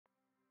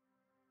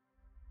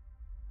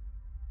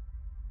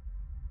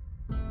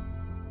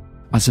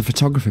As a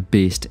photographer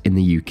based in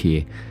the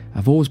UK,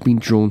 I've always been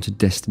drawn to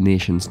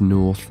destinations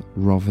north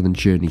rather than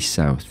journeys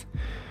south.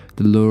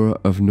 The lure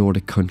of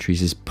Nordic countries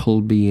has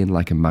pulled me in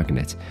like a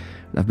magnet,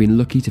 and I've been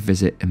lucky to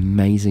visit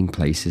amazing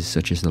places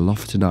such as the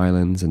Lofoten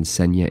Islands and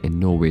Senja in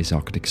Norway's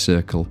Arctic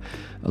Circle,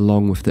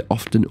 along with the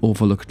often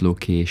overlooked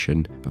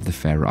location of the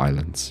Faroe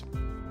Islands.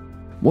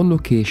 One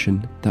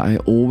location that I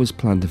always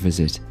planned to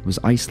visit was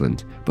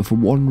Iceland, but for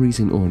one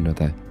reason or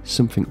another,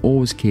 something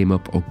always came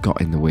up or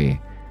got in the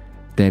way.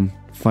 Then,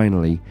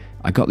 finally,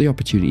 I got the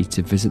opportunity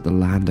to visit the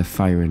land of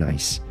fire and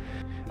ice.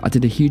 I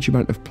did a huge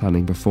amount of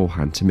planning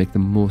beforehand to make the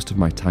most of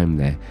my time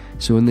there,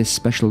 so in this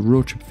special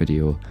road trip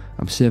video,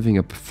 I'm serving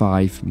up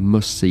 5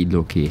 must-see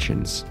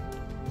locations.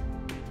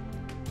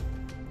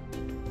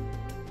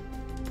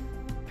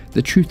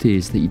 The truth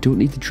is that you don't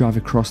need to drive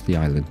across the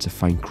island to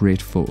find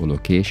great photo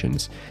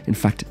locations. In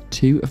fact,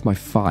 2 of my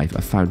 5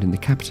 are found in the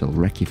capital,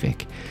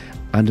 Reykjavik,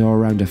 and are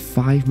around a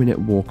 5-minute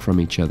walk from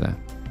each other.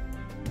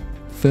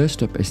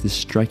 First up is this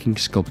striking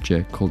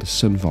sculpture called the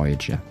Sun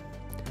Voyager.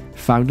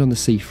 Found on the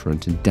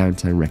seafront in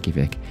downtown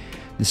Reykjavik,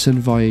 the Sun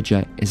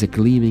Voyager is a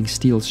gleaming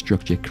steel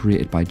structure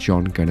created by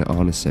John Gunnar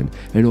Arneson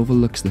and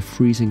overlooks the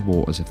freezing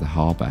waters of the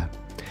harbour.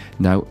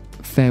 Now,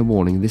 fair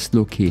warning, this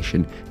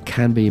location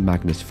can be a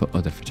magnet for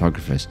other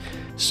photographers,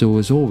 so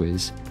as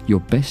always, your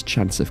best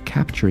chance of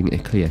capturing a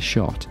clear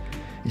shot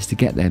is to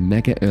get there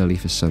mega early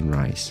for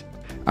sunrise.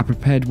 I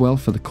prepared well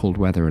for the cold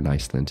weather in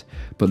Iceland,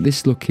 but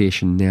this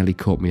location nearly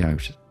caught me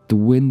out. The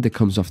wind that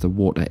comes off the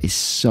water is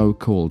so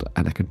cold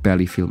and I could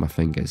barely feel my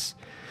fingers.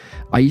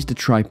 I used a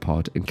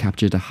tripod and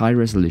captured a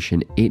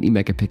high-resolution 80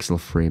 megapixel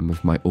frame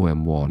of my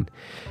OM1.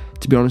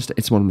 To be honest,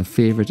 it's one of my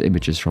favourite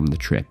images from the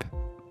trip.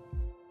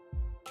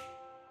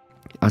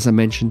 As I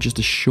mentioned, just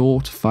a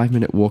short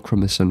 5-minute walk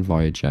from the Sun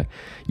Voyager,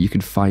 you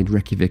can find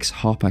Reykjavik's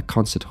Harpa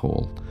Concert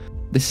Hall.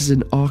 This is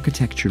an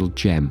architectural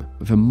gem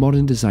with a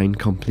modern design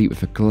complete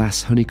with a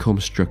glass honeycomb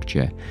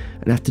structure,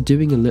 and after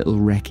doing a little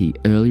recce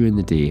earlier in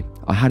the day,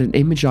 I had an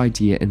image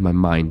idea in my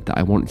mind that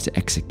I wanted to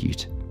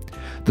execute.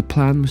 The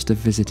plan was to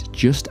visit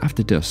just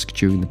after dusk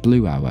during the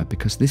blue hour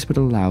because this would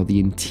allow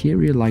the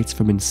interior lights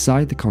from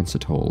inside the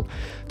concert hall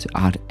to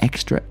add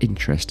extra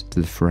interest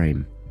to the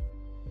frame.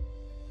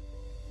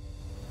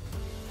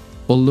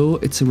 Although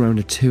it's around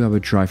a 2-hour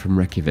drive from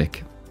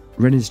Reykjavik,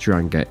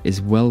 Rennisdrangar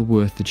is well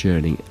worth the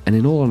journey, and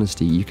in all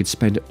honesty you could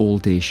spend all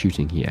day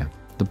shooting here.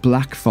 The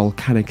black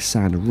volcanic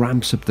sand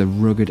ramps up the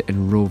rugged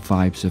and raw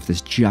vibes of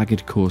this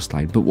jagged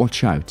coastline, but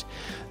watch out,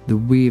 the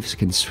waves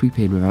can sweep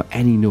in without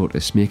any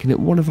notice, making it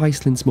one of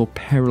Iceland's more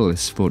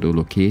perilous photo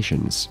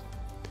locations.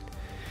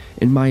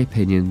 In my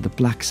opinion, the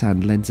black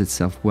sand lends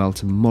itself well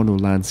to mono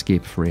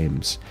landscape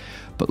frames,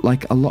 but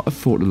like a lot of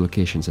photo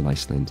locations in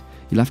Iceland,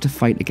 you'll have to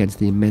fight against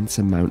the immense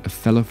amount of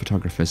fellow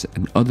photographers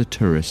and other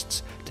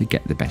tourists to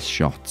get the best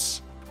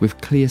shots.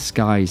 With clear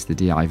skies the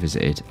day I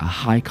visited, a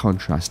high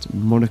contrast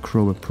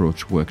monochrome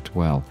approach worked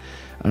well,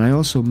 and I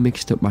also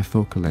mixed up my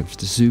focal lengths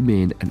to zoom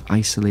in and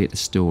isolate a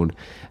stone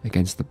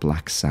against the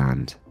black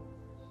sand.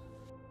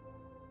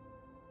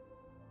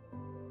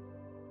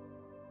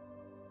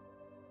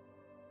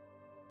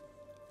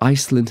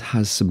 Iceland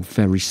has some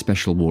very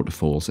special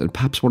waterfalls, and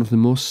perhaps one of the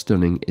most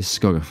stunning is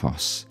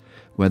Skagafoss,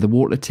 where the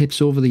water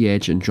tips over the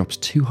edge and drops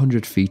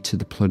 200 feet to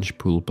the plunge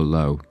pool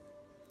below.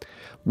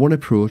 One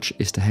approach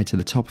is to head to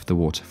the top of the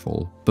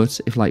waterfall,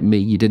 but if like me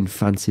you didn't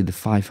fancy the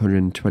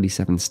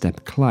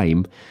 527-step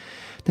climb,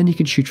 then you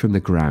can shoot from the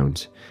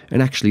ground,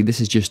 and actually this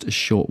is just a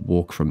short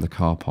walk from the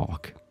car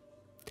park.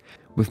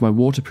 With my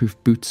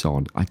waterproof boots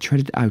on, I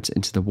treaded out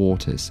into the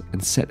waters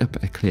and set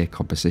up a clear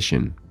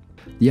composition.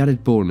 The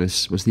added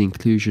bonus was the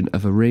inclusion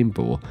of a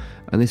rainbow,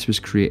 and this was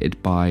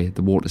created by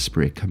the water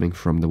spray coming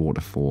from the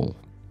waterfall.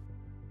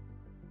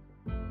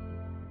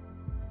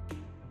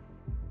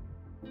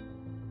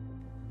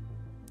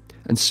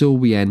 And so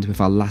we end with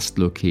our last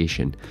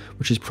location,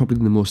 which is probably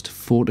the most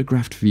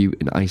photographed view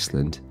in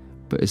Iceland,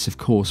 but is of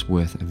course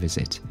worth a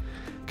visit.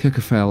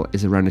 Kirkjufell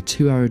is around a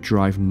 2-hour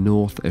drive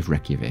north of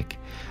Reykjavik,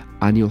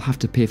 and you'll have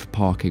to pay for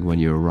parking when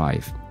you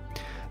arrive.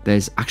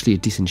 There's actually a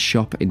decent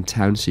shop in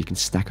town so you can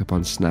stack up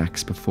on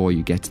snacks before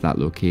you get to that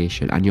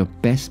location, and your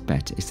best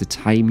bet is to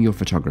time your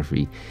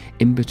photography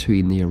in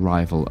between the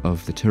arrival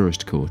of the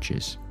tourist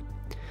coaches.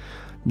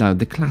 Now,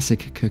 the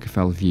classic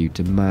Kirkjufell view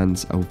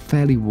demands a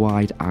fairly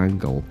wide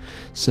angle,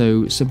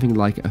 so something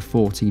like a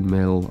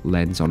 14mm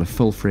lens on a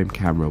full frame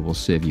camera will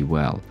serve you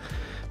well.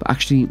 But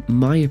actually,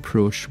 my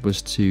approach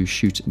was to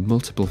shoot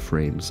multiple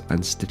frames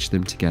and stitch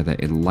them together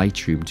in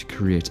Lightroom to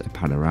create a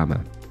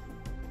panorama.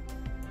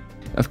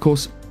 Of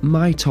course,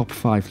 my top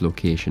 5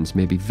 locations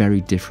may be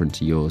very different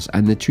to yours,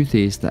 and the truth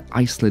is that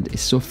Iceland is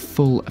so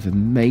full of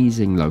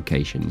amazing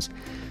locations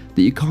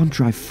that you can't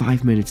drive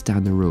 5 minutes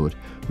down the road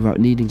without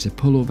needing to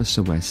pull over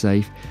somewhere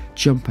safe,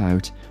 jump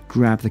out,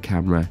 grab the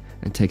camera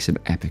and take some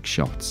epic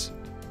shots.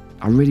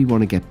 I really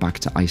want to get back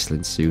to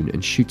Iceland soon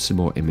and shoot some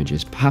more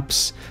images,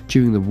 perhaps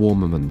during the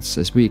warmer months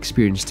as we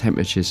experience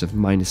temperatures of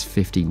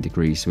 -15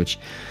 degrees, which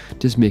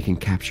does make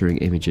capturing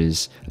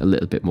images a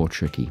little bit more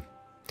tricky.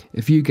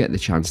 If you get the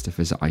chance to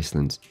visit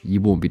Iceland,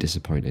 you won't be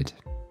disappointed.